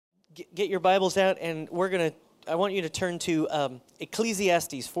get your Bibles out, and I want you to turn to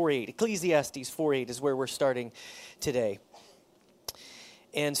Ecclesiastes 4:8. Ecclesiastes 4:8 is where we're starting today.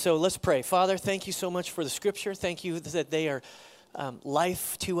 And so let's pray. Father, thank you so much for the Scripture. Thank you that they are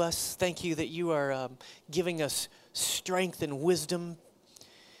life to us. Thank you that you are giving us strength and wisdom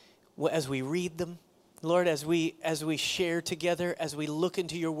as we read them. Lord, as we share together, as we look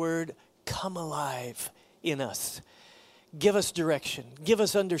into your word, come alive in us. Give us direction, give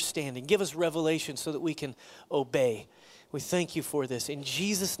us understanding, give us revelation so that we can obey. We thank you for this. In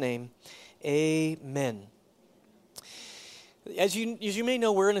Jesus' name, amen. As you may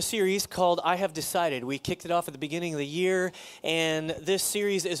know, we're in a series called I Have Decided. We kicked it off at the beginning of the year, and this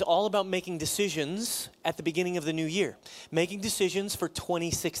series is all about making decisions at the beginning of the new year. Making decisions for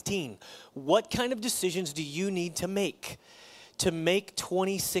 2016. What kind of decisions do you need to make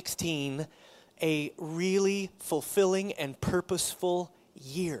 2016 a really fulfilling and purposeful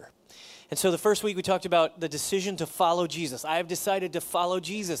year? And so the first week we talked about the decision to follow Jesus. I have decided to follow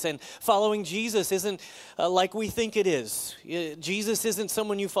Jesus, and following Jesus isn't like we think it is. Jesus isn't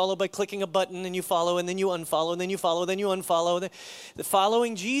someone you follow by clicking a button and you follow and then you unfollow and then you follow and then you unfollow. The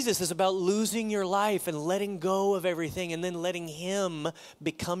following Jesus is about losing your life and letting go of everything and then letting him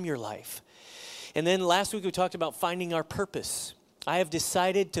become your life. And then last week we talked about finding our purpose. I have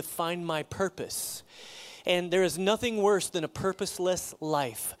decided to find my purpose. And there is nothing worse than a purposeless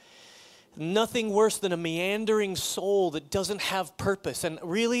life. Nothing worse than a meandering soul that doesn't have purpose. And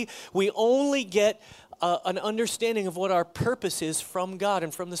really, we only get an understanding of what our purpose is from God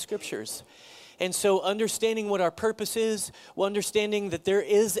and from the Scriptures. And so understanding what our purpose is, understanding that there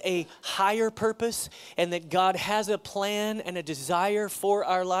is a higher purpose and that God has a plan and a desire for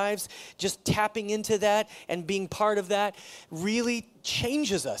our lives, just tapping into that and being part of that really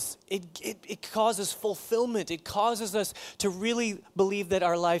changes us. It causes fulfillment. It causes us to really believe that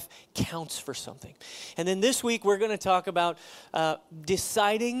our life counts for something. And then this week we're going to talk about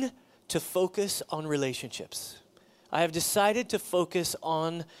deciding to focus on relationships. I have decided to focus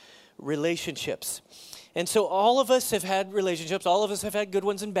on relationships. And so all of us have had relationships. All of us have had good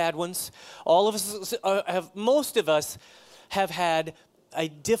ones and bad ones. Most of us have had a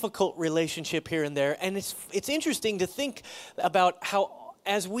difficult relationship here and there. And it's interesting to think about how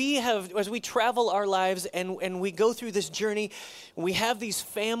as we travel our lives and we go through this journey, we have these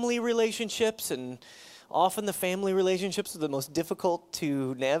family relationships, and often the family relationships are the most difficult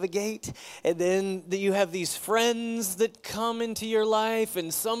to navigate. And then you have these friends that come into your life,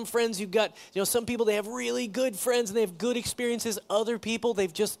 and some friends you've got, some people, they have really good friends and they have good experiences. Other people,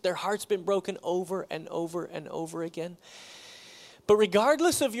 their heart's been broken over and over and over again. But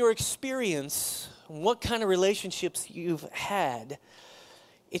regardless of your experience, what kind of relationships you've had,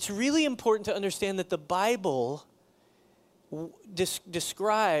 it's really important to understand that the Bible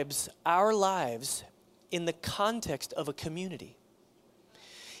describes our lives in the context of a community,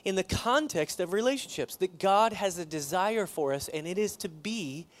 in the context of relationships, that God has a desire for us, and it is to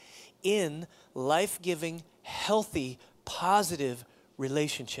be in life-giving, healthy, positive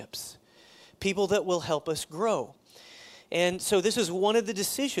relationships, people that will help us grow. And so this is one of the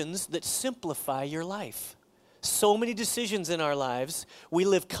decisions that simplify your life. So many decisions in our lives. We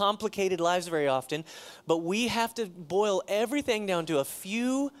live complicated lives very often, but we have to boil everything down to a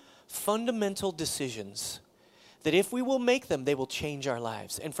few fundamental decisions that if we will make them, they will change our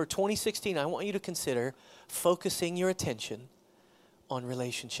lives. And for 2016, I want you to consider focusing your attention on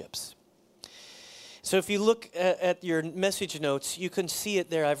relationships. So if you look at your message notes, you can see it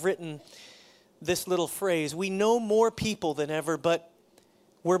there. I've written this little phrase: we know more people than ever, but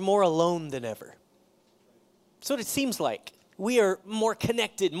we're more alone than ever. That's what it seems like. We are more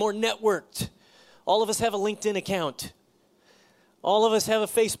connected, more networked. All of us have a LinkedIn account. All of us have a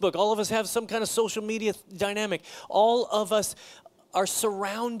Facebook. All of us have some kind of social media dynamic. All of us are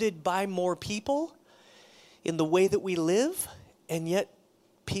surrounded by more people in the way that we live, and yet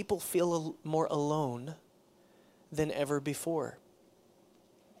people feel more alone than ever before.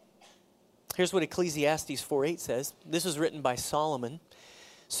 Here's what Ecclesiastes 4:8 says. This is written by Solomon.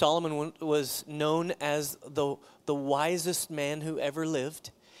 Solomon was known as the wisest man who ever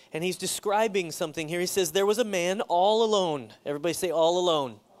lived. And he's describing something here. He says, there was a man all alone. Everybody say all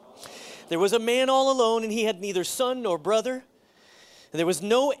alone. There was a man all alone, and he had neither son nor brother. And there was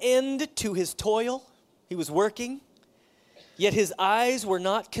no end to his toil. He was working. Yet his eyes were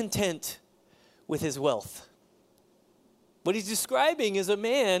not content with his wealth. What he's describing is a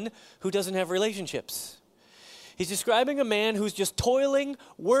man who doesn't have relationships. He's describing a man who's just toiling,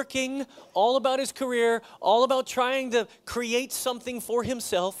 working, all about his career, all about trying to create something for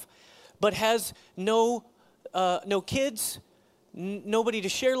himself, but has no kids, nobody to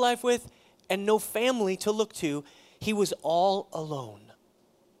share life with, and no family to look to. He was all alone.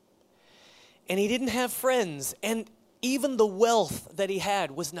 And he didn't have friends, and even the wealth that he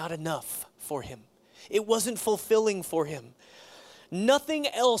had was not enough for him. It wasn't fulfilling for him. Nothing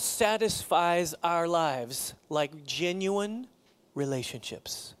else satisfies our lives like genuine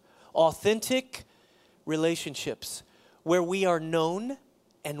relationships, authentic relationships where we are known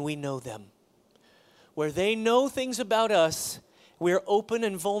and we know them, where they know things about us, we're open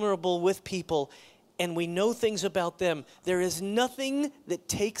and vulnerable with people, and we know things about them. There is nothing that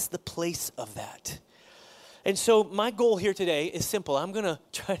takes the place of that. And so my goal here today is simple. I'm going to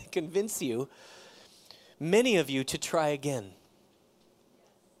try to convince you, many of you, to try again.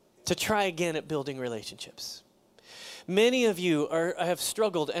 To try again at building relationships. Many of you have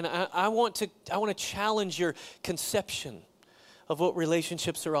struggled, and I want to challenge your conception of what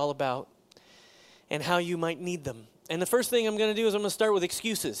relationships are all about and how you might need them. And the first thing I'm going to do is I'm going to start with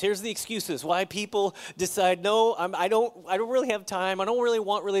excuses. Here's the excuses why people decide, no, I don't really have time. I don't really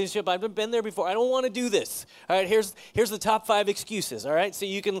want relationship. I've been there before. I don't want to do this. All right, here's the top 5 excuses. All right, so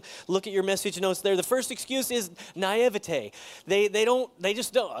you can look at your message notes there. The first excuse is naivete. They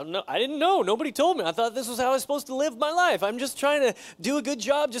just don't. I didn't know. Nobody told me. I thought this was how I was supposed to live my life. I'm just trying to do a good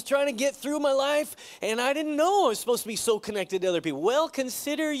job, just trying to get through my life, and I didn't know I was supposed to be so connected to other people. Well,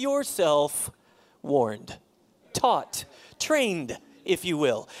 consider yourself warned. Taught, trained, if you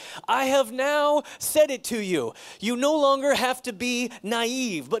will. I have now said it to you. You no longer have to be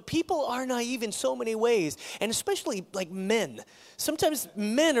naive, but people are naive in so many ways, and especially like men. Sometimes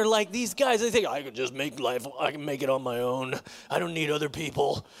men are like these guys. They think, I can just make life, I can make it on my own. I don't need other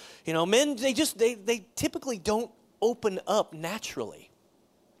people. You know, men, they typically don't open up naturally.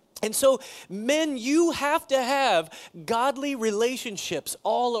 And so, men, you have to have godly relationships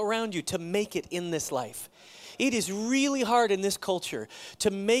all around you to make it in this life. It is really hard in this culture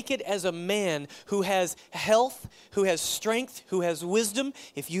to make it as a man who has health, who has strength, who has wisdom,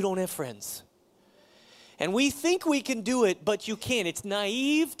 if you don't have friends. And we think we can do it, but you can't. It's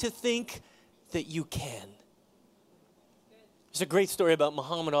naive to think that you can. There's a great story about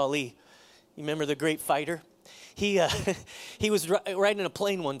Muhammad Ali. You remember the great fighter? He was riding in a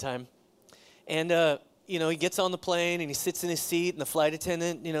plane one time, and he gets on the plane and he sits in his seat, and the flight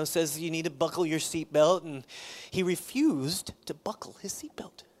attendant, says you need to buckle your seatbelt, and he refused to buckle his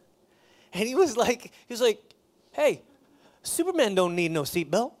seatbelt. And he was like, hey, Superman don't need no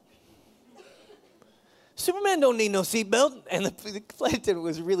seatbelt. Superman don't need no seatbelt. And the flight attendant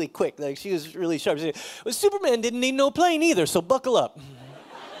was really quick. Like, she was really sharp. She said, well, Superman didn't need no plane either, so buckle up.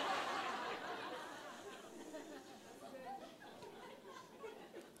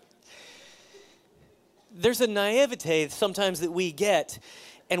 There's a naivete sometimes that we get,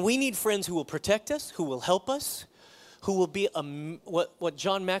 and we need friends who will protect us, who will help us, who will be what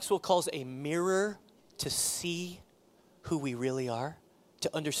John Maxwell calls a mirror to see who we really are,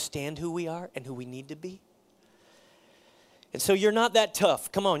 to understand who we are and who we need to be. And so you're not that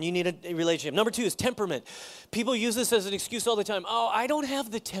tough. Come on, you need a relationship. Number 2 is temperament. People use this as an excuse all the time. Oh, I don't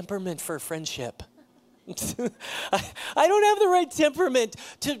have the temperament for friendship. I don't have the right temperament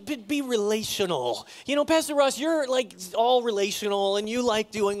to be relational. Pastor Ross, you're like all relational and you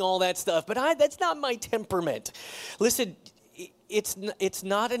like doing all that stuff, but that's not my temperament. Listen, it's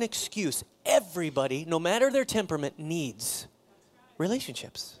not an excuse. Everybody, no matter their temperament, needs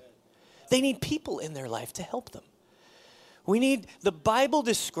relationships. They need people in their life to help them. The Bible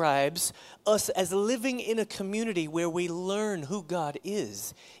describes us as living in a community where we learn who God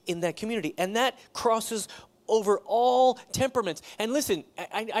is in that community. And that crosses over all temperaments. And listen,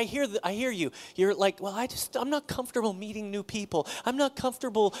 I hear you. You're like, well, I'm not comfortable meeting new people. I'm not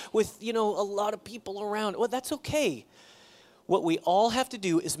comfortable with, a lot of people around. Well, that's okay. What we all have to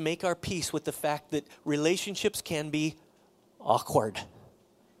do is make our peace with the fact that relationships can be awkward.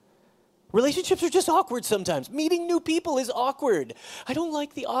 Relationships are just awkward sometimes. Meeting new people is awkward. I don't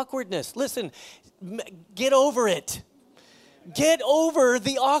like the awkwardness. Listen, get over it. Get over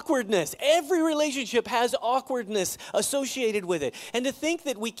the awkwardness. Every relationship has awkwardness associated with it. And to think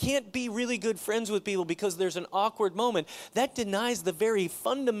that we can't be really good friends with people because there's an awkward moment, that denies the very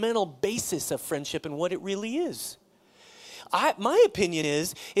fundamental basis of friendship and what it really is. My opinion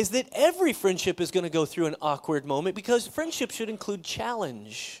is that every friendship is going to go through an awkward moment because friendship should include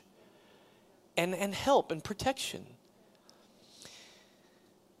challenge. And help and protection.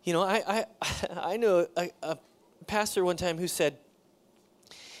 I know a pastor one time who said,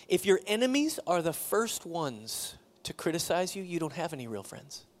 if your enemies are the first ones to criticize you, you don't have any real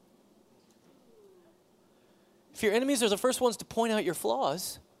friends. If your enemies are the first ones to point out your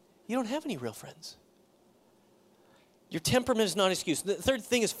flaws, you don't have any real friends. Your temperament is not an excuse. The third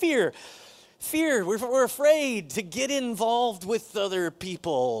thing is fear. Fear. We're afraid to get involved with other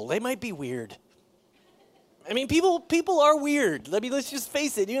people. They might be weird. I mean, people are weird. Let's just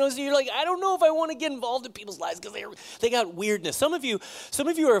face it. So you're like, I don't know if I want to get involved in people's lives because they got weirdness. Some of you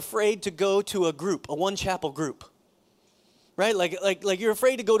are afraid to go to a group, a one chapel group. Right? Like you're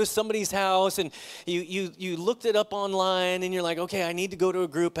afraid to go to somebody's house, and you looked it up online, and you're like, okay, I need to go to a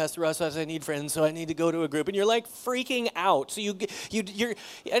group. Pastor Russ says I need friends, so I need to go to a group. And you're like freaking out. So you're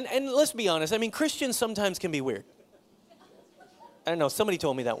let's be honest. I mean, Christians sometimes can be weird. I don't know. Somebody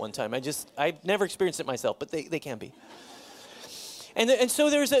told me that one time. I've never experienced it myself, but they can be. And so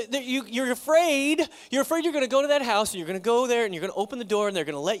you're afraid you're going to go to that house, and you're going to go there, and you're going to open the door, and they're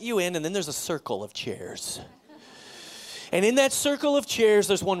going to let you in, and then there's a circle of chairs. And in that circle of chairs,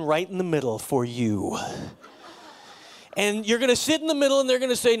 there's one right in the middle for you. And you're going to sit in the middle, and they're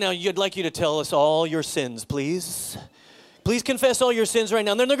going to say, now, I'd like you to tell us all your sins, please. Please confess all your sins right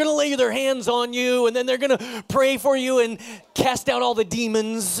now. And then they're going to lay their hands on you, and then they're going to pray for you and cast out all the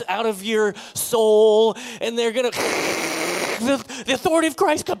demons out of your soul. And they're going to, the authority of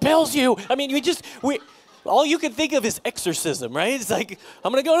Christ compels you. I mean, all you can think of is exorcism, right? It's like,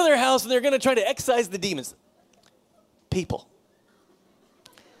 I'm going to go to their house, and they're going to try to excise the demons. People.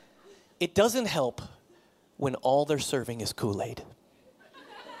 It doesn't help when all they're serving is Kool-Aid.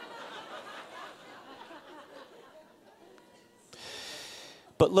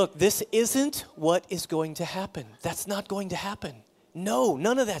 But look, this isn't what is going to happen. That's not going to happen. No,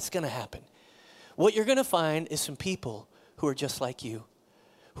 none of that's going to happen. What you're going to find is some people who are just like you,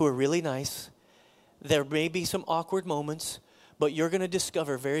 who are really nice. There may be some awkward moments, but you're going to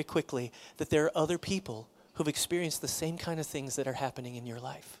discover very quickly that there are other people who've experienced the same kind of things that are happening in your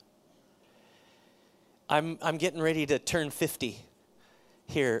life. I'm getting ready to turn 50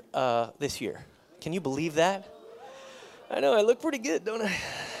 here this year. Can you believe that? I know, I look pretty good, don't I?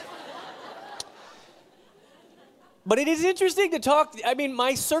 But it is interesting to talk. I mean,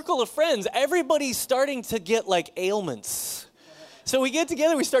 my circle of friends, everybody's starting to get like ailments. So we get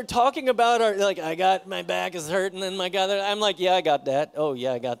together, we start talking about my back is hurting, and I'm like, yeah, I got that. Oh,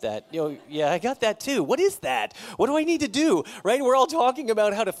 yeah, I got that. Oh, yeah, I got that too. What is that? What do I need to do? Right? We're all talking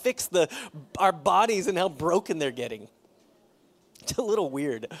about how to fix our bodies and how broken they're getting. It's a little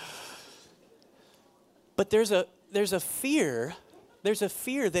weird. But there's a fear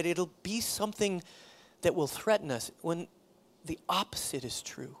that it'll be something that will threaten us when the opposite is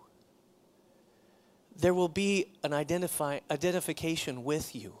true. There will be an identification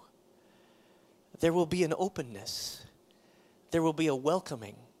with you. There will be an openness. There will be a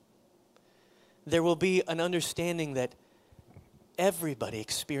welcoming. There will be an understanding that everybody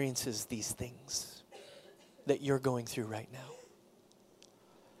experiences these things that you're going through right now.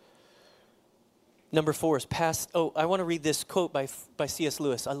 Number 4 is I want to read this quote by C.S.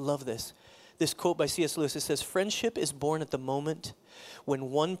 Lewis. I love this. This quote by C.S. Lewis, it says, friendship is born at the moment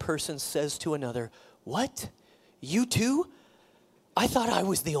when one person says to another, what? You too? I thought I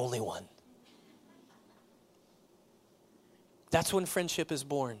was the only one. That's when friendship is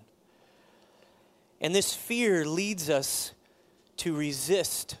born. And this fear leads us to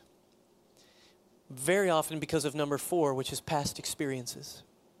resist very often because of number 4, which is past experiences.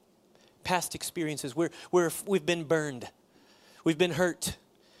 Past experiences. We've been burned. We've been hurt.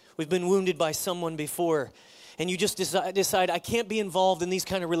 We've been wounded by someone before. And you just decide, I can't be involved in these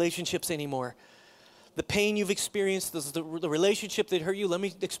kind of relationships anymore. The pain you've experienced, the relationship that hurt you, let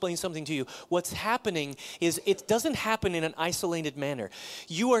me explain something to you. What's happening is it doesn't happen in an isolated manner.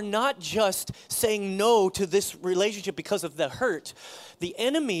 You are not just saying no to this relationship because of the hurt. The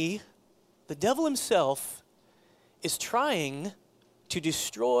enemy, the devil himself, is trying to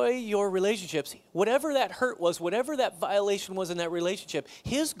destroy your relationships. Whatever that hurt was, whatever that violation was in that relationship,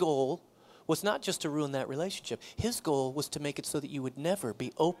 his goal was not just to ruin that relationship. His goal was to make it so that you would never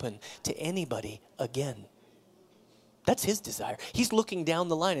be open to anybody again. That's his desire. He's looking down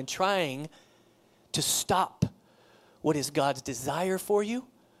the line and trying to stop what is God's desire for you,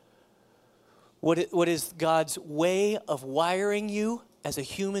 what is God's way of wiring you as a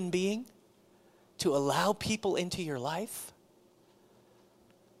human being to allow people into your life.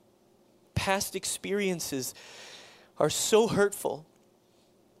 Past experiences are so hurtful.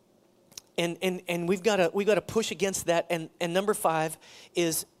 And we've got to push against that. And number 5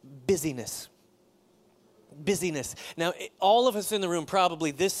 is busyness. Busyness. Now, all of us in the room, probably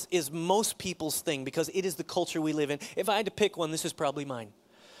this is most people's thing because it is the culture we live in. If I had to pick one, this is probably mine.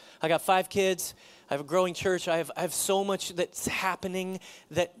 I got 5 kids. I have a growing church. I have so much that's happening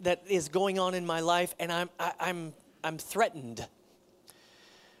that is going on in my life, and I'm threatened,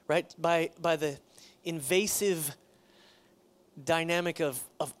 right, by the invasive dynamic of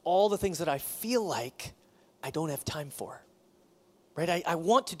all the things that I feel like I don't have time for. Right? I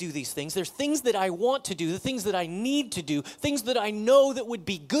want to do these things. There's things that I want to do, the things that I need to do, things that I know that would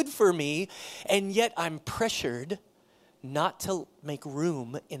be good for me, and yet I'm pressured not to make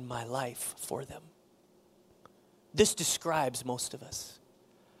room in my life for them. This describes most of us.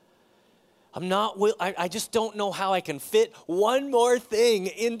 I just don't know how I can fit one more thing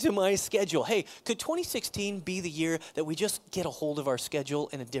into my schedule. Hey, could 2016 be the year that we just get a hold of our schedule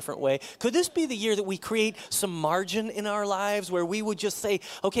in a different way? Could this be the year that we create some margin in our lives where we would just say,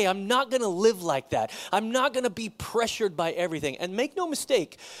 okay, I'm not going to live like that. I'm not going to be pressured by everything. And make no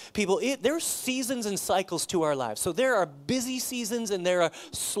mistake, people, there's seasons and cycles to our lives. So there are busy seasons and there are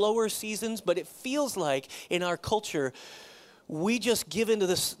slower seasons, but it feels like in our culture, we just give into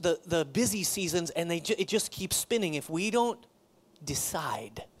the busy seasons and it just keeps spinning if we don't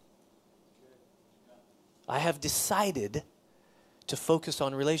decide. I have decided to focus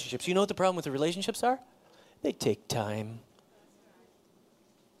on relationships. You know what the problem with the relationships are? They take time.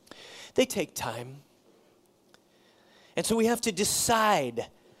 They take time. And so we have to decide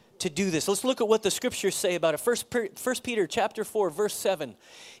to do this. Let's look at what the scriptures say about it. 1 Peter chapter 4, verse 7.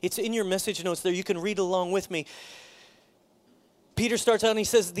 It's in your message notes there. You can read along with me. Peter starts out and he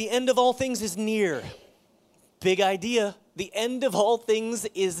says, the end of all things is near. Big idea. The end of all things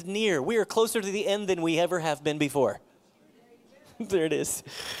is near. We are closer to the end than we ever have been before. There it is.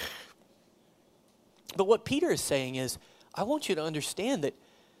 But what Peter is saying is, I want you to understand that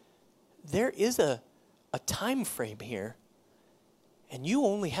there is a time frame here, and you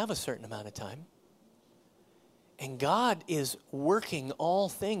only have a certain amount of time. And God is working all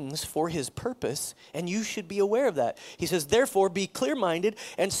things for his purpose, and you should be aware of that. He says, therefore, be clear-minded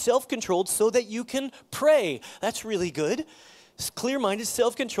and self-controlled so that you can pray. That's really good. It's clear-minded,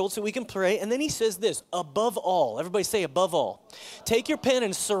 self-controlled so we can pray. And then he says this, above all. Everybody say above all. Take your pen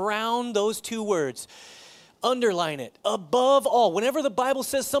and surround those two words. Underline it. Above all. Whenever the Bible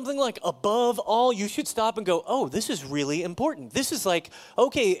says something like above all, you should stop and go, oh, this is really important. This is like,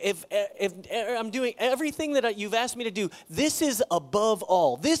 okay, if I'm doing everything that you've asked me to do, this is above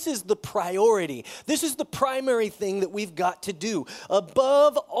all. This is the priority. This is the primary thing that we've got to do.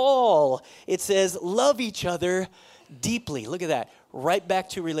 Above all, it says, love each other deeply. Look at that. Right back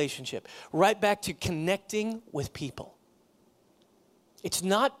to relationship. Right back to connecting with people. It's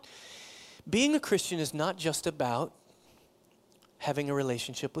not... Being a Christian is not just about having a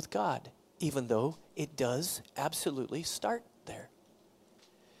relationship with God, even though it does absolutely start there.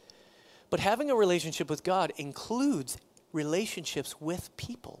 But having a relationship with God includes relationships with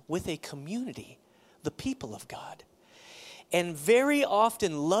people, with a community, the people of God. And very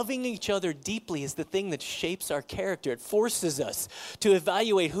often, loving each other deeply is the thing that shapes our character. It forces us to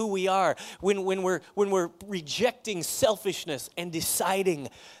evaluate who we are when we're rejecting selfishness and deciding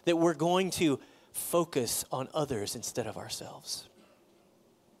that we're going to focus on others instead of ourselves.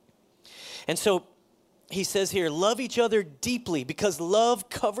 And so he says here, love each other deeply because love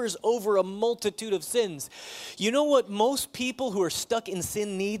covers over a multitude of sins. You know what most people who are stuck in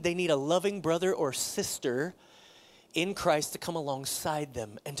sin need? They need a loving brother or sister in Christ to come alongside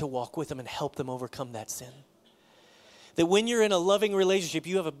them and to walk with them and help them overcome that sin. That when you're in a loving relationship,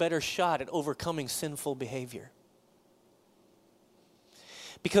 you have a better shot at overcoming sinful behavior.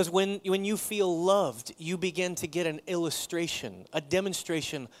 Because when you feel loved, you begin to get an illustration, a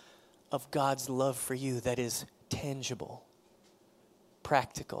demonstration of God's love for you that is tangible,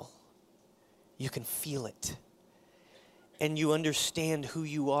 practical. You can feel it. And you understand who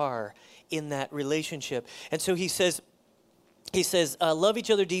you are in that relationship. And so he says, love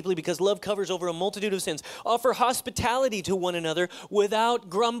each other deeply because love covers over a multitude of sins. Offer hospitality to one another without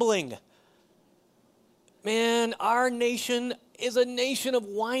grumbling. Man, our nation is a nation of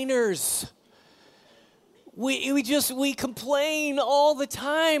whiners. We complain all the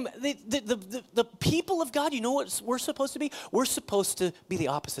time. The people of God, you know what we're supposed to be? We're supposed to be the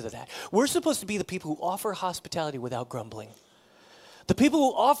opposite of that. We're supposed to be the people who offer hospitality without grumbling. The people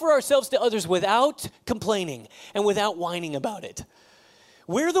who offer ourselves to others without complaining and without whining about it.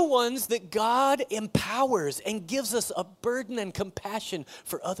 We're the ones that God empowers and gives us a burden and compassion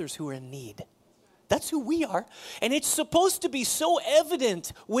for others who are in need. That's who we are. And it's supposed to be so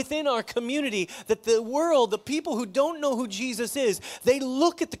evident within our community that the world, the people who don't know who Jesus is, they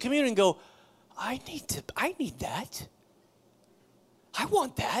look at the community and go, I need that. I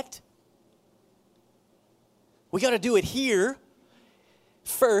want that. We got to do it here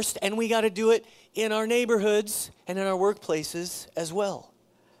first, and we got to do it in our neighborhoods and in our workplaces as well.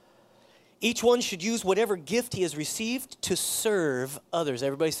 Each one should use whatever gift he has received to serve others.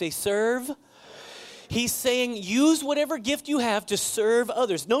 Everybody say serve. He's saying, use whatever gift you have to serve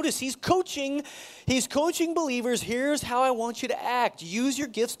others. Notice he's coaching believers. Here's how I want you to act. Use your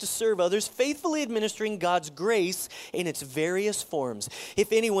gifts to serve others, faithfully administering God's grace in its various forms.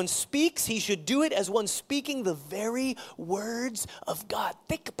 If anyone speaks, he should do it as one speaking the very words of God.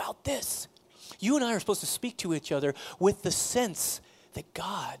 Think about this. You and I are supposed to speak to each other with the sense that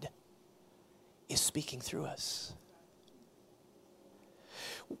God is speaking through us.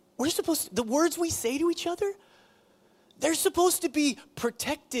 The words we say to each other, they're supposed to be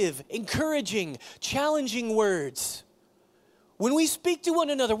protective, encouraging, challenging words. When we speak to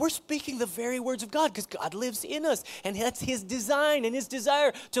one another, we're speaking the very words of God because God lives in us. And that's his design and his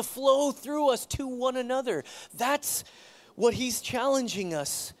desire to flow through us to one another. That's what he's challenging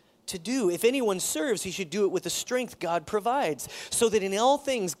us to do. If anyone serves, he should do it with the strength God provides, so that in all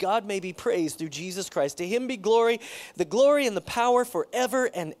things God may be praised through Jesus Christ. To him be the glory and the power forever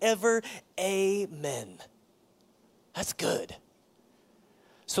and ever. Amen. That's good.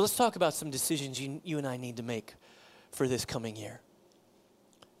 So let's talk about some decisions you and I need to make for this coming year.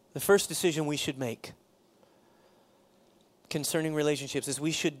 The first decision we should make concerning relationships is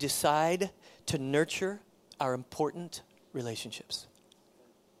we should decide to nurture our important relationships.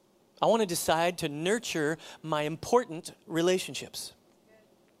 I want to decide to nurture my important relationships.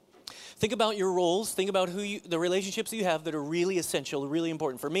 Think about your roles. Think about the relationships you have that are really essential, really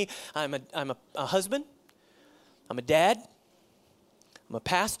important. For me, I'm a husband. I'm a dad. I'm a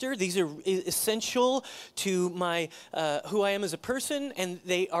pastor. These are essential to my who I am as a person, and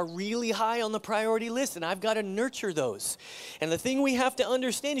they are really high on the priority list, and I've got to nurture those. And the thing we have to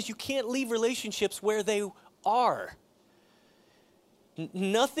understand is you can't leave relationships where they are.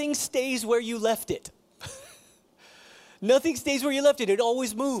 Nothing stays where you left it. Nothing stays where you left it. It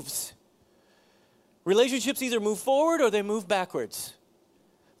always moves. Relationships either move forward or they move backwards.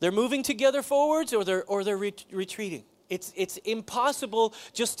 They're moving together forwards or they're retreating. It's impossible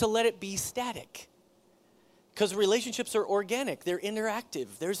just to let it be static. Because relationships are organic. They're interactive.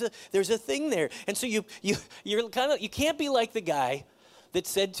 There's a thing there. And so you can't be like the guy that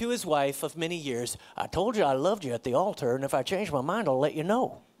said to his wife of many years, I told you I loved you at the altar, and if I change my mind, I'll let you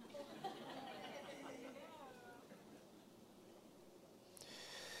know.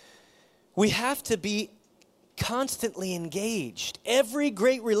 We have to be constantly engaged. Every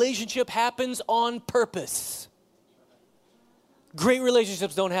great relationship happens on purpose. Great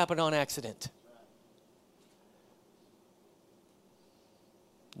relationships don't happen on accident.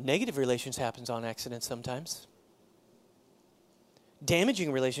 Negative relations happens on accident sometimes.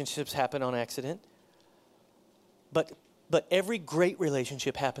 Damaging relationships happen on accident, but every great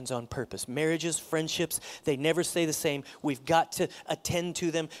relationship happens on purpose. Marriages, friendships, they never stay the same. We've got to attend to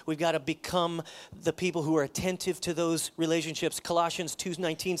them. We've got to become the people who are attentive to those relationships. Colossians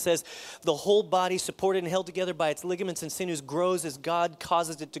 2:19 says, the whole body supported and held together by its ligaments and sinews grows as God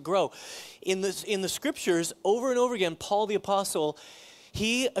causes it to grow. In the scriptures, over and over again, Paul the Apostle,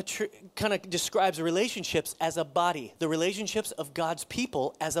 he kind of describes relationships as a body, the relationships of God's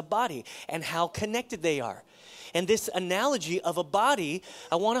people as a body, and how connected they are. And this analogy of a body,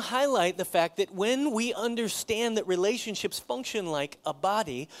 I want to highlight the fact that when we understand that relationships function like a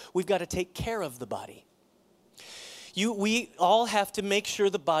body, we've got to take care of the body. We all have to make sure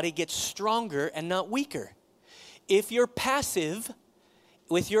the body gets stronger and not weaker. If you're passive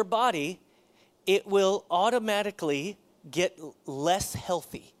with your body, it will automatically get less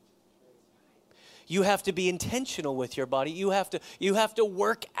healthy. You have to be intentional with your body. You have to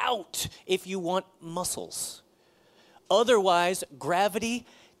work out if you want muscles. Otherwise, gravity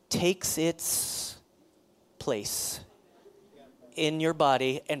takes its place in your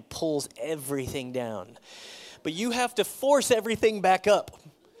body and pulls everything down. But you have to force everything back up.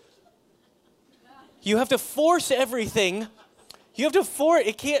 You have to force everything. You have to force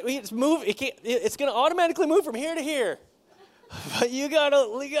it. It's going to automatically move from here to here. But you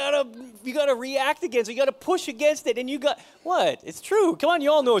gotta react against it. You gotta push against it, and what? It's true. Come on,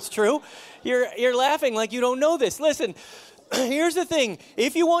 you all know it's true. You're laughing like you don't know this. Listen, here's the thing.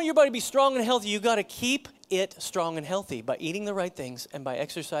 If you want your body to be strong and healthy, you gotta keep it strong and healthy by eating the right things and by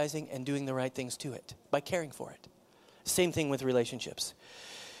exercising and doing the right things to it, by caring for it. Same thing with relationships.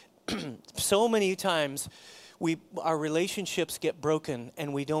 So many times, our relationships get broken,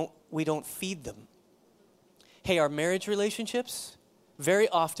 and we don't feed them. Hey, our marriage relationships, very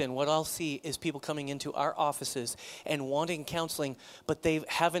often what I'll see is people coming into our offices and wanting counseling, but they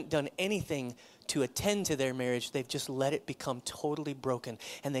haven't done anything to attend to their marriage. They've just let it become totally broken.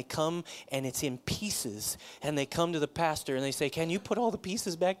 And they come and it's in pieces. And they come to the pastor and they say, can you put all the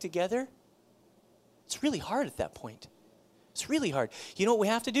pieces back together? It's really hard at that point. It's really hard. You know what we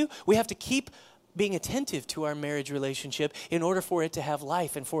have to do? We have to keep being attentive to our marriage relationship in order for it to have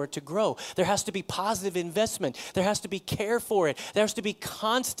life and for it to grow. There has to be positive investment. There has to be care for it. There has to be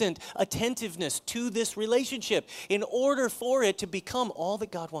constant attentiveness to this relationship in order for it to become all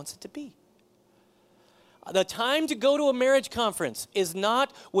that God wants it to be. The time to go to a marriage conference is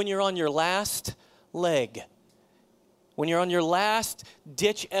not when you're on your last leg, when you're on your last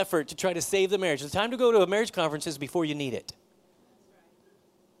ditch effort to try to save the marriage. The time to go to a marriage conference is before you need it.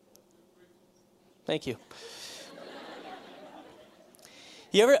 Thank you.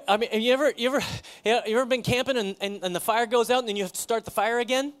 You ever been camping and the fire goes out and then you have to start the fire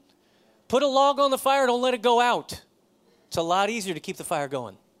again? Put a log on the fire, don't let it go out. It's a lot easier to keep the fire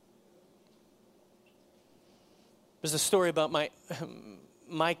going. There's a story about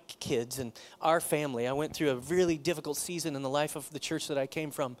my kids and our family. I went through a really difficult season in the life of the church that I came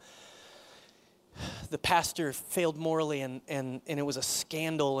from. The pastor failed morally and it was a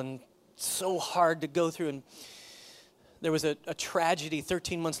scandal and so hard to go through. And there was a tragedy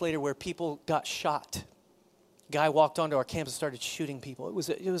 13 months later where people got shot. A guy walked onto our campus and started shooting people. It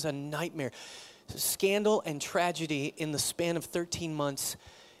was a nightmare. Scandal and tragedy in the span of 13 months.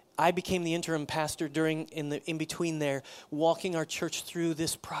 I became the interim pastor in between there, walking our church through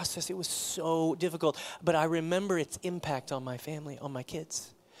this process. It was so difficult, but I remember its impact on my family, on my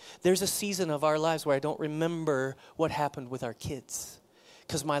kids. There's a season of our lives where I don't remember what happened with our kids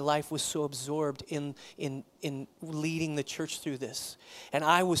because my life was so absorbed in leading the church through this, and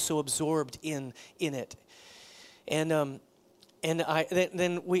I was so absorbed in it, and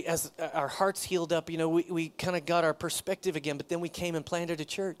then we, as our hearts healed up, we kind of got our perspective again. But then we came and planted a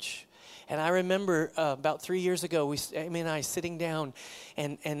church, and I remember about 3 years ago, Amy and I sitting down,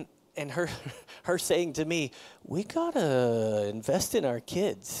 and her saying to me, "We gotta invest in our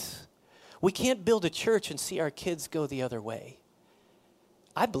kids. We can't build a church and see our kids go the other way."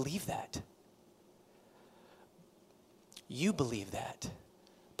 I believe that. You believe that,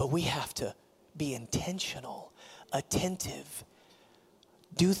 but we have to be intentional, attentive,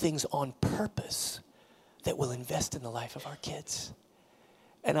 do things on purpose that will invest in the life of our kids.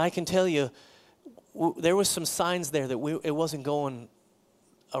 And I can tell you, there was some signs there that it wasn't going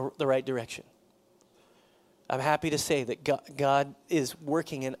the right direction. I'm happy to say that God is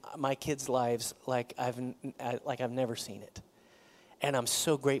working in my kids' lives like I've never seen it. And I'm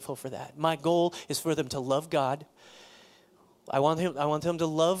so grateful for that. My goal is for them to love God. I want them to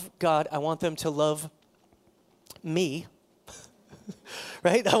love God. I want them to love me.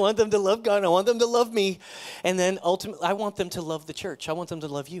 Right? I want them to love God. I want them to love me. And then ultimately, I want them to love the church. I want them to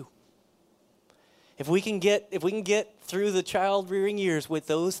love you. If we can get through the child rearing years with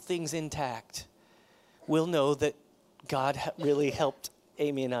those things intact, we'll know that God really helped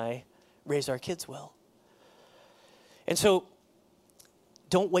Amy and I raise our kids well. And so,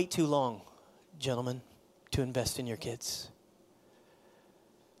 don't wait too long, gentlemen, to invest in your kids.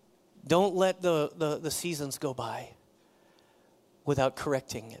 Don't let the seasons go by without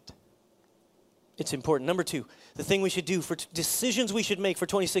correcting it. It's important. Number 2, the thing we should do for decisions we should make for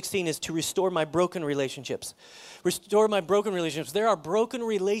 2016 is to restore my broken relationships. Restore my broken relationships. There are broken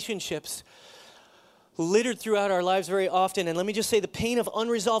relationships littered throughout our lives very often. And let me just say, the pain of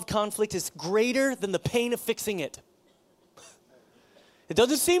unresolved conflict is greater than the pain of fixing it. It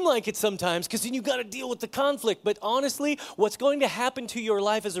doesn't seem like it sometimes because then you've got to deal with the conflict. But honestly, what's going to happen to your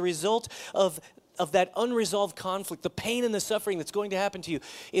life as a result of that unresolved conflict, the pain and the suffering that's going to happen to you,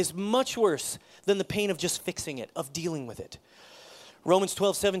 is much worse than the pain of just fixing it, of dealing with it. Romans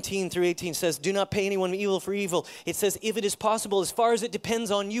 12:17-18 says, "Do not pay anyone evil for evil." It says, "If it is possible, as far as it depends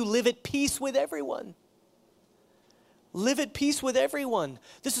on you, live at peace with everyone." Live at peace with everyone.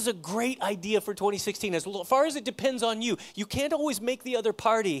 This is a great idea for 2016. As far as it depends on you, you can't always make the other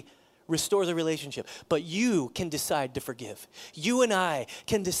party restore the relationship, but you can decide to forgive. You and I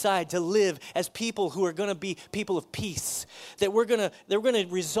can decide to live as people who are going to be people of peace, that we're going to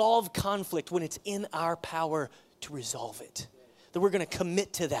resolve conflict when it's in our power to resolve it, that we're going to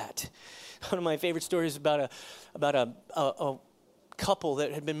commit to that. One of my favorite stories is about a couple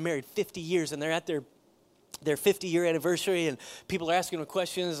that had been married 50 years, and they're at their 50-year anniversary, and people are asking them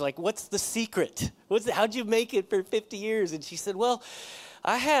questions like, "What's the secret? How'd you make it for 50 years?" And she said, "Well,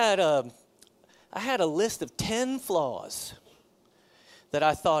 I had a list of 10 flaws that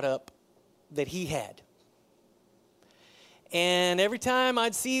I thought up that he had. And every time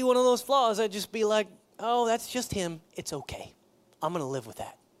I'd see one of those flaws, I'd just be like, oh, that's just him. It's okay. I'm going to live with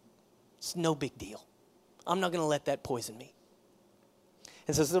that. It's no big deal. I'm not going to let that poison me."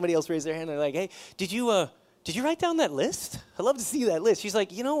 And so somebody else raised their hand and they're like, "Hey, did you write down that list? I'd love to see that list." She's like,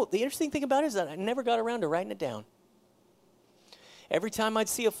 the interesting thing about it is that I never got around to writing it down. Every time I'd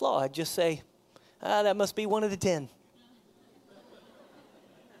see a flaw, I'd just say, That must be one of the 10.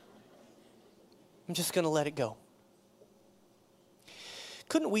 I'm just going to let it go.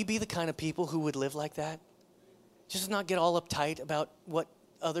 Couldn't we be the kind of people who would live like that? Just not get all uptight about what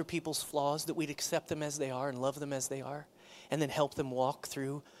other people's flaws, that we'd accept them as they are and love them as they are, and then help them walk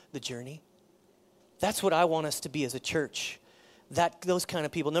through the journey. That's what I want us to be as a church. Those kind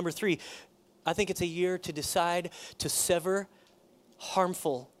of people. Number 3, I think it's a year to decide to sever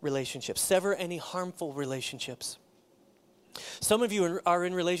harmful relationships. Sever any harmful relationships. Some of you are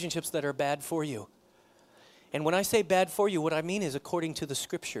in relationships that are bad for you. And when I say bad for you, what I mean is according to the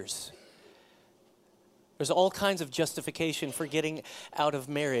scriptures. There's all kinds of justification for getting out of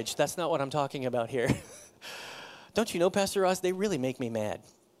marriage. That's not what I'm talking about here. Don't you know, Pastor Ross, they really make me mad.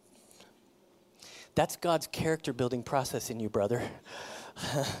 That's God's character building process in you, brother.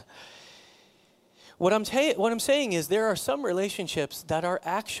 What I'm saying is there are some relationships that are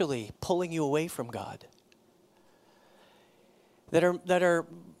actually pulling you away from God. That are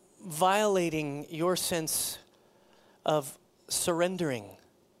violating your sense of surrendering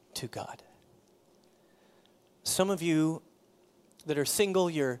to God. Some of you that are single,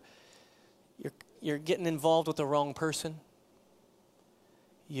 you're getting involved with the wrong person.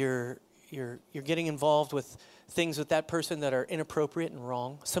 You're getting involved with things with that person that are inappropriate and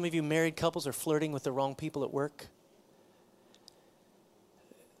wrong. Some of you married couples are flirting with the wrong people at work.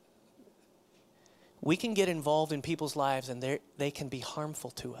 We can get involved in people's lives and they can be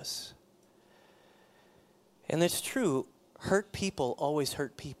harmful to us. And it's true, hurt people always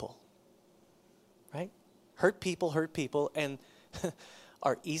hurt people, right? Hurt people, and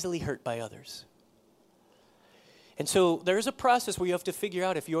are easily hurt by others. And so there's a process where you have to figure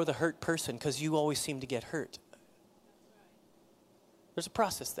out if you're the hurt person because you always seem to get hurt. There's a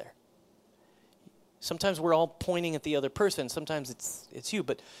process there. Sometimes we're all pointing at the other person. Sometimes it's you.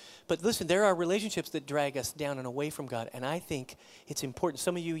 But listen, there are relationships that drag us down and away from God. And I think it's important.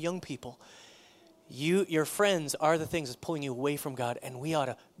 Some of you young people, your friends are the things that's pulling you away from God, and we ought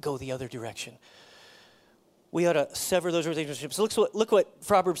to go the other direction. We ought to sever those relationships. Look what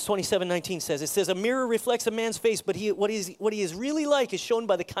Proverbs 27:19 says. It says, a mirror reflects a man's face, but what he is really like is shown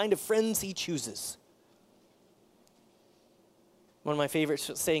by the kind of friends he chooses. One of my favorite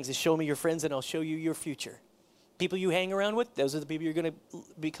sayings is, show me your friends and I'll show you your future. People you hang around with, those are the people you're going to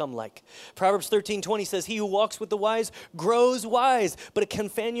become like. Proverbs 13:20 says, he who walks with the wise grows wise, but a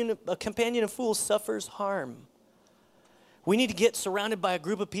companion of fools suffers harm. We need to get surrounded by a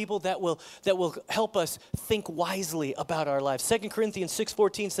group of people that will help us think wisely about our lives. 2 Corinthians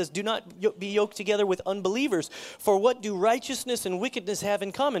 6:14 says, do not be yoked together with unbelievers, for what do righteousness and wickedness have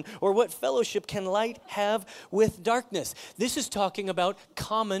in common? Or what fellowship can light have with darkness? This is talking about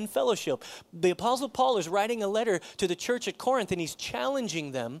common fellowship. The Apostle Paul is writing a letter to the church at Corinth, and he's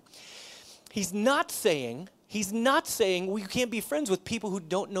challenging them. He's not saying we can't be friends with people who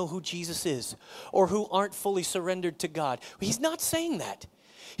don't know who Jesus is or who aren't fully surrendered to God. He's not saying that.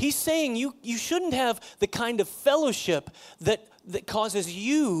 He's saying you shouldn't have the kind of fellowship that causes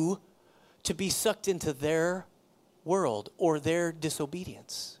you to be sucked into their world or their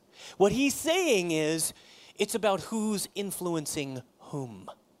disobedience. What he's saying is it's about who's influencing whom.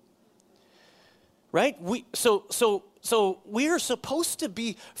 Right? So we are supposed to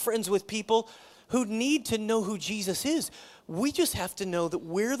be friends with people who need to know who Jesus is. We just have to know that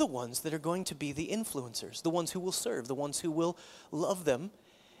we're the ones that are going to be the influencers, the ones who will serve, the ones who will love them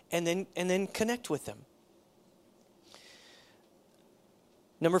and then connect with them.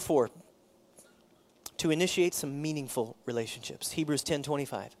 Number 4, to initiate some meaningful relationships. Hebrews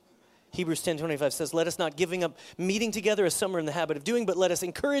 10:25. Hebrews 10:25 says, let us not giving up meeting together as some are in the habit of doing, but let us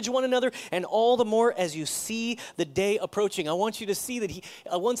encourage one another, and all the more as you see the day approaching. I want you to see that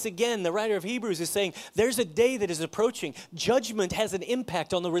once again, the writer of Hebrews is saying, there's a day that is approaching. Judgment has an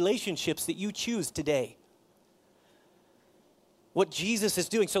impact on the relationships that you choose today. What Jesus is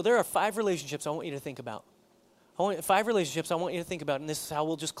doing. So there are 5 relationships I want you to think about. 5 relationships I want you to think about, and this is how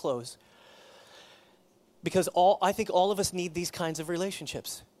we'll just close. Because I think all of us need these kinds of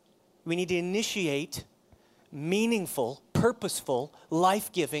relationships. We need to initiate meaningful, purposeful,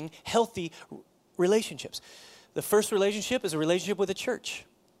 life-giving, healthy relationships. The first relationship is a relationship with a church.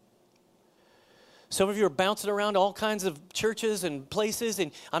 Some of you are bouncing around all kinds of churches and places,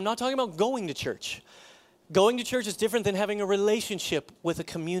 and I'm not talking about going to church. Going to church is different than having a relationship with a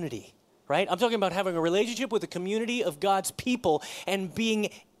community, right? I'm talking about having a relationship with a community of God's people and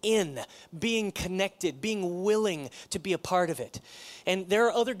being connected, being willing to be a part of it. And there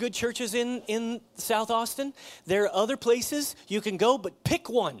are other good churches in South Austin. There are other places you can go, but pick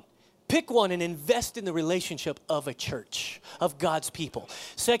one. Pick one and invest in the relationship of a church, of God's people.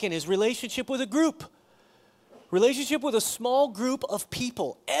 Second is relationship with a group. Relationship with a small group of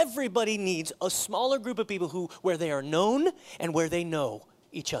people. Everybody needs a smaller group of people where they are known and where they know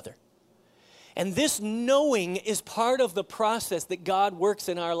each other. And this knowing is part of the process that God works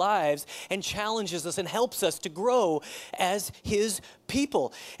in our lives and challenges us and helps us to grow as his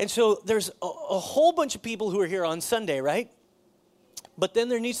people. And so there's a whole bunch of people who are here on Sunday, right? But then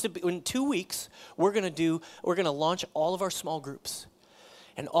there needs to be, in 2 weeks, we're going to launch all of our small groups.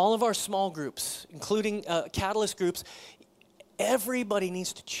 And all of our small groups, including Catalyst groups, everybody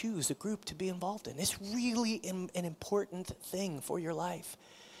needs to choose a group to be involved in. It's really an important thing for your life.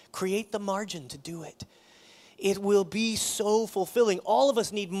 Create the margin to do it. It will be so fulfilling. All of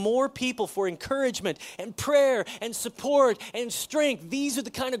us need more people for encouragement and prayer and support and strength. These are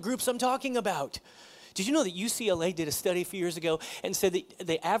the kind of groups I'm talking about. Did you know that UCLA did a study a few years ago and said that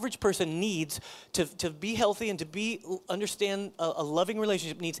the average person needs to be healthy and to understand a loving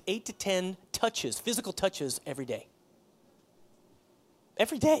relationship needs 8 to 10 touches, physical touches every day.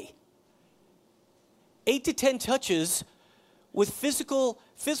 Every day. 8 to 10 touches with physical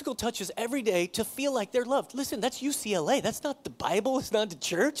touches every day to feel like they're loved. Listen, that's UCLA. That's not the Bible. It's not the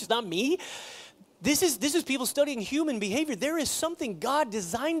church. It's not me. This is people studying human behavior. There is something God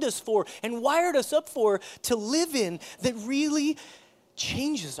designed us for and wired us up for to live in that really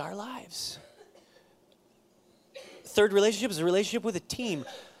changes our lives. Third relationship is a relationship with a team.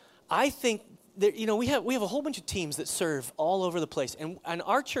 I think that, we have a whole bunch of teams that serve all over the place. And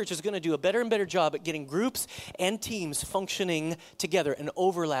our church is going to do a better and better job at getting groups and teams functioning together and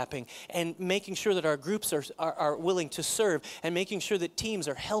overlapping and making sure that our groups are willing to serve and making sure that teams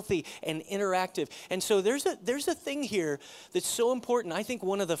are healthy and interactive. And so there's a thing here that's so important. I think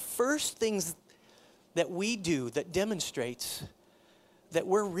one of the first things that we do that demonstrates that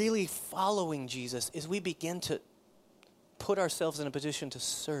we're really following Jesus is we begin to put ourselves in a position to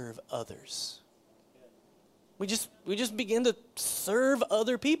serve others. We just begin to serve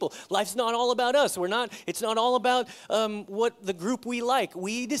other people. Life's not all about us. It's not all about what the group we like.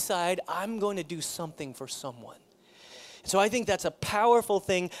 We decide, I'm going to do something for someone. So I think that's a powerful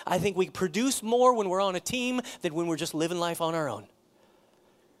thing. I think we produce more when we're on a team than when we're just living life on our own.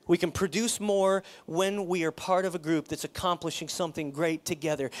 We can produce more when we are part of a group that's accomplishing something great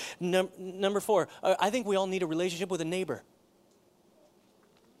together. Number 4, I think we all need a relationship with a neighbor.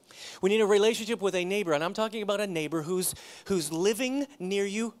 We need a relationship with a neighbor, and I'm talking about a neighbor who's living near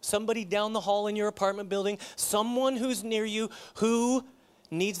you, somebody down the hall in your apartment building, someone who's near you who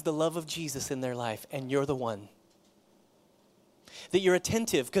needs the love of Jesus in their life, and you're the one. That you're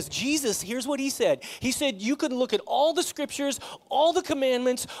attentive, because Jesus, here's what he said. He said you can look at all the scriptures, all the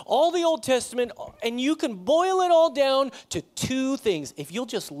commandments, all the Old Testament, and you can boil it all down to 2 things. If you'll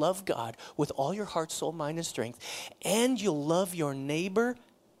just love God with all your heart, soul, mind, and strength, and you'll love your neighbor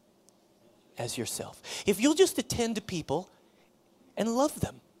as yourself. If you'll just attend to people and love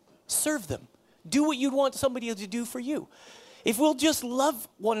them, serve them, do what you'd want somebody to do for you. If we'll just love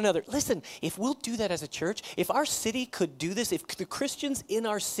one another. Listen, if we'll do that as a church, if our city could do this, if the Christians in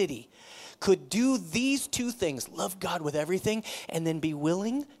our city could do these 2 things, love God with everything, and then be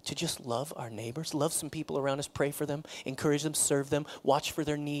willing to just love our neighbors, love some people around us, pray for them, encourage them, serve them, watch for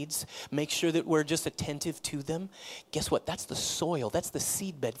their needs, make sure that we're just attentive to them. Guess what? That's the soil. That's the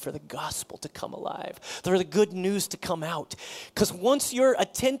seedbed for the gospel to come alive, for the good news to come out. Because once you're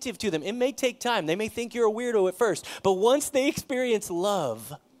attentive to them, it may take time. They may think you're a weirdo at first, but once they experience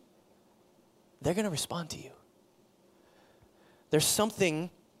love, they're going to respond to you. There's something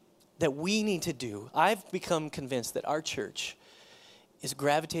that we need to do. I've become convinced that our church is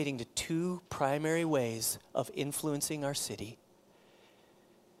gravitating to 2 primary ways of influencing our city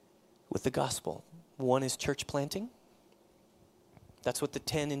with the gospel. One is church planting. That's what the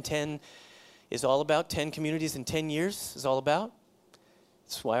 10 in 10 is all about. 10 communities in 10 years is all about.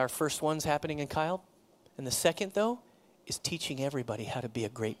 That's why our first one's happening in Kyle. And the second, though, is teaching everybody how to be a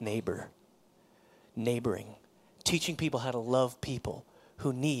great neighbor. Neighboring. Teaching people how to love people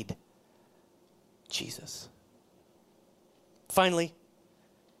who need Jesus. Finally,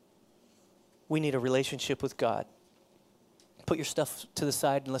 we need a relationship with God. Put your stuff to the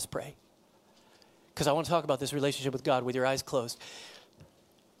side and let's pray. Because I want to talk about this relationship with God with your eyes closed.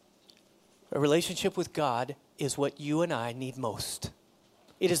 A relationship with God is what you and I need most.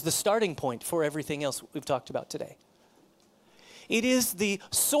 It is the starting point for everything else we've talked about today. It is the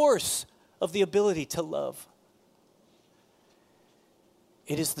source of the ability to love.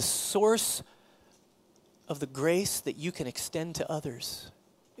 It is the source of the grace that you can extend to others,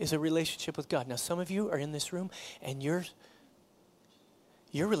 is a relationship with God. Now, some of you are in this room and you're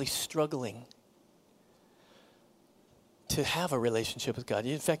you're really struggling to have a relationship with God.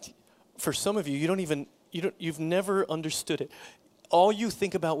 In fact, for some of you, you've never understood it. All you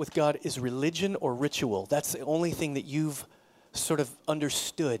think about with God is religion or ritual. That's the only thing that you've sort of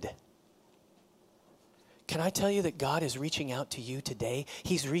understood. Can I tell you that God is reaching out to you today?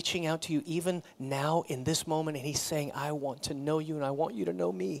 He's reaching out to you even now in this moment, and he's saying, I want to know you and I want you to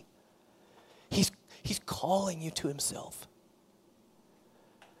know me. He's calling you to himself.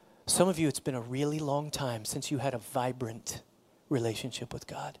 Some of you, it's been a really long time since you had a vibrant relationship with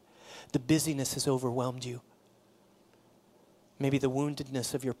God. The busyness has overwhelmed you. Maybe the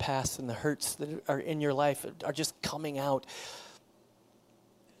woundedness of your past and the hurts that are in your life are just coming out.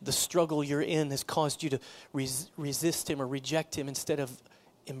 The struggle you're in has caused you to resist him or reject him instead of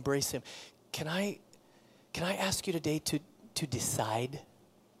embrace him. Can I ask you today to decide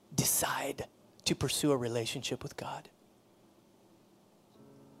to pursue a relationship with God?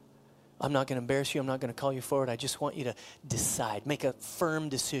 I'm not going to embarrass you. I'm not going to call you forward. I just want you to decide. Make a firm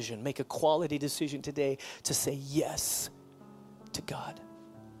decision. Make a quality decision today to say yes to God.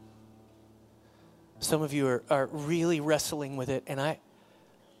 Some of you are really wrestling with it, and I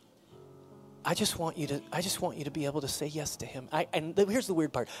just want you to be able to say yes to him. And here's the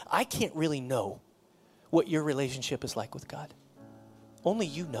weird part. I can't really know what your relationship is like with God. Only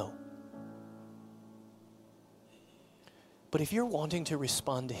you know. But if you're wanting to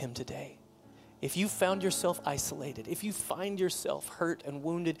respond to him today, if you found yourself isolated, if you find yourself hurt and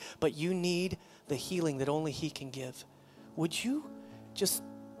wounded, but you need the healing that only he can give, would you just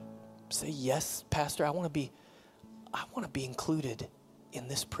say, yes, Pastor, I want to be included in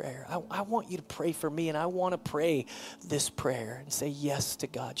this prayer. I want you to pray for me, and I want to pray this prayer and say yes to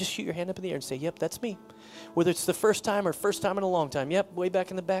God. Just shoot your hand up in the air and say, yep, that's me. Whether it's the first time or first time in a long time. Yep, way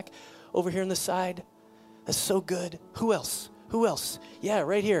back in the back, over here on the side. That's so good. Who else? Who else? Yeah,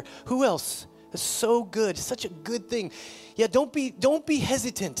 right here. Who else? That's so good. Such a good thing. Yeah, don't be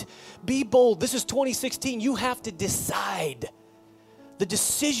hesitant. Be bold. This is 2016. You have to decide. The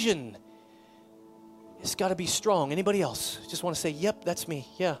decision has got to be strong. Anybody else? Just want to say, yep, that's me.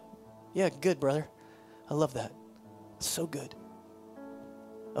 Yeah. Yeah, good, brother. I love that. It's so good.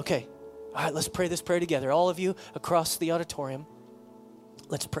 Okay. All right, let's pray this prayer together. All of you across the auditorium,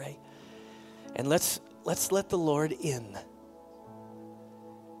 let's pray. And let's let the Lord in.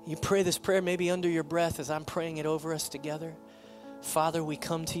 You pray this prayer maybe under your breath as I'm praying it over us together. Father, we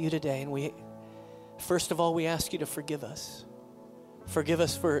come to you today, and first of all, we ask you to forgive us. Forgive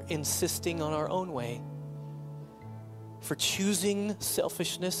us for insisting on our own way, for choosing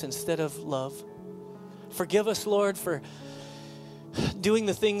selfishness instead of love. Forgive us, Lord, for doing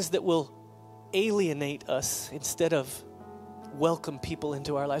the things that will alienate us instead of welcome people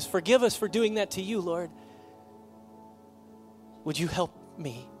into our lives. Forgive us for doing that to you, Lord. Would you help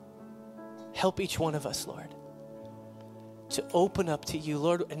me? Help each one of us, Lord, to open up to you,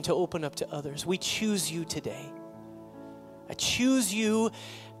 Lord, and to open up to others. We choose you today. I choose you.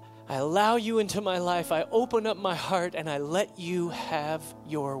 I allow you into my life. I open up my heart and I let you have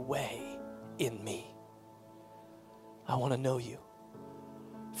your way in me. I want to know you.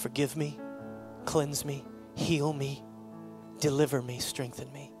 Forgive me, cleanse me, heal me, deliver me, strengthen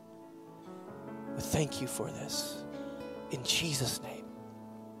me. We thank you for this. In Jesus' name,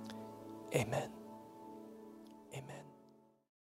 amen.